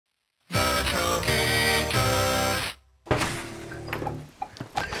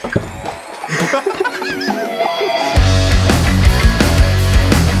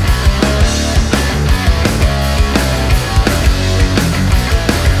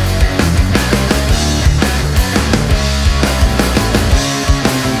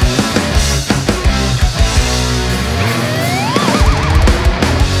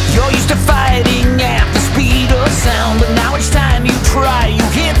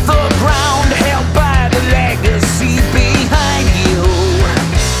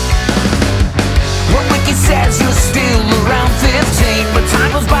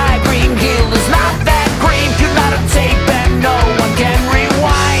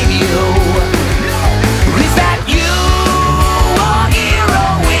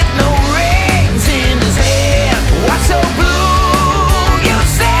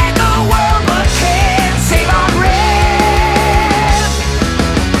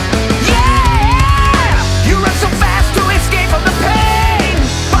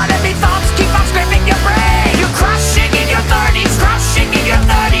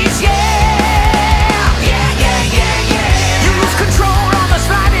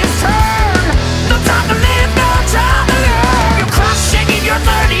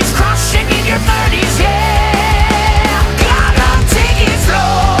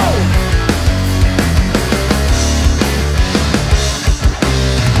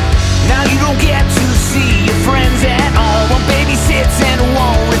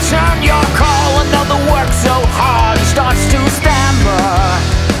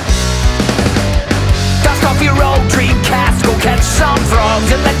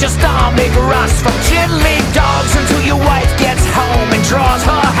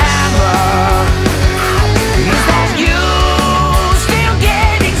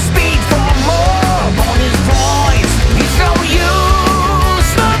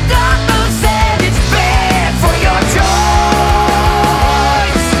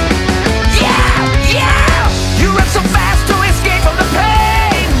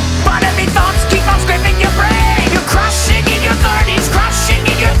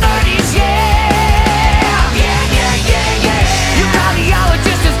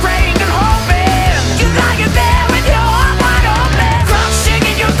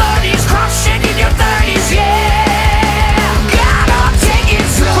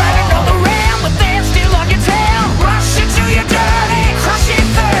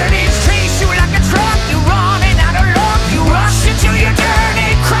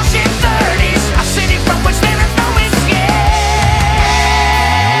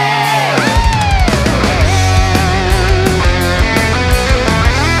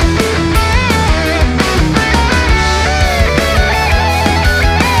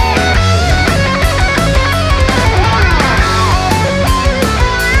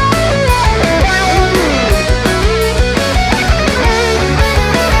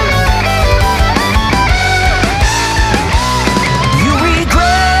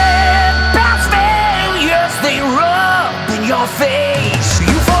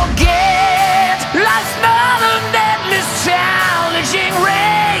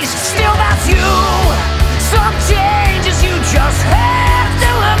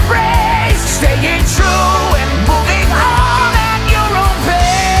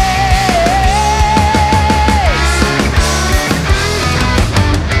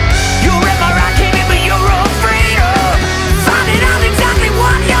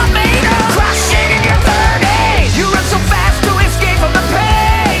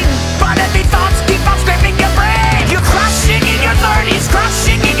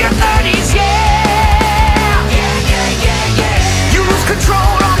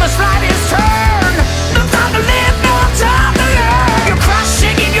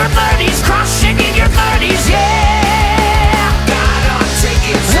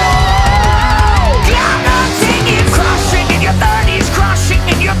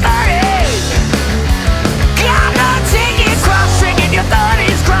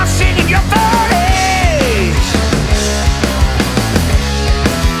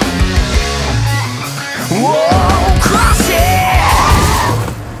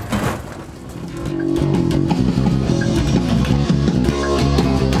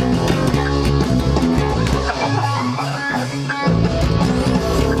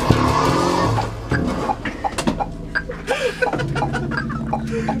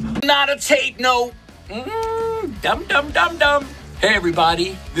Not a tape note. Dum dum dum dum. Hey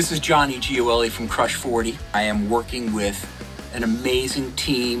everybody, this is Johnny Gioeli from Crush 40. I am working with an amazing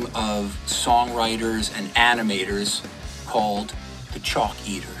team of songwriters and animators called the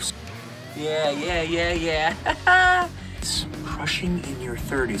Chalkeaters. Yeah. It's crushing in your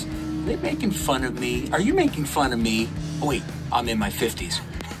 30s. Are they making fun of me? Are you making fun of me? Oh wait, I'm in my 50s.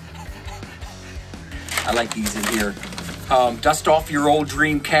 I like these in here. Dust off your old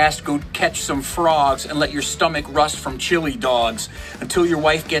Dreamcast, go catch some frogs, and let your stomach rust from chili dogs until your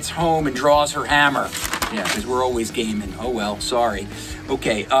wife gets home and draws her hammer. Yeah, because we're always gaming. Oh well, sorry.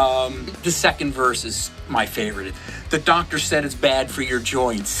 Okay, the second verse is my favorite. The doctor said it's bad for your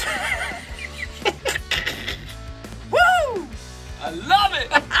joints. Woo! I love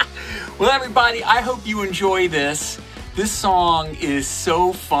it! Well, everybody, I hope you enjoy this. This song is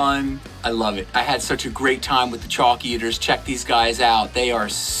so fun. I love it. I had such a great time with the Chalkeaters. Check these guys out. They are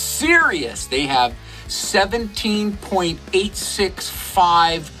serious. They have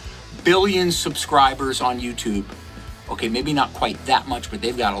 17.865 billion subscribers on YouTube. Okay, maybe not quite that much, but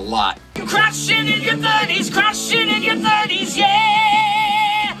they've got a lot. Crushing in your 30s, crushing in your 30s,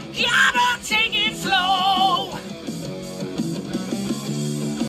 yeah. Gotta take it slow.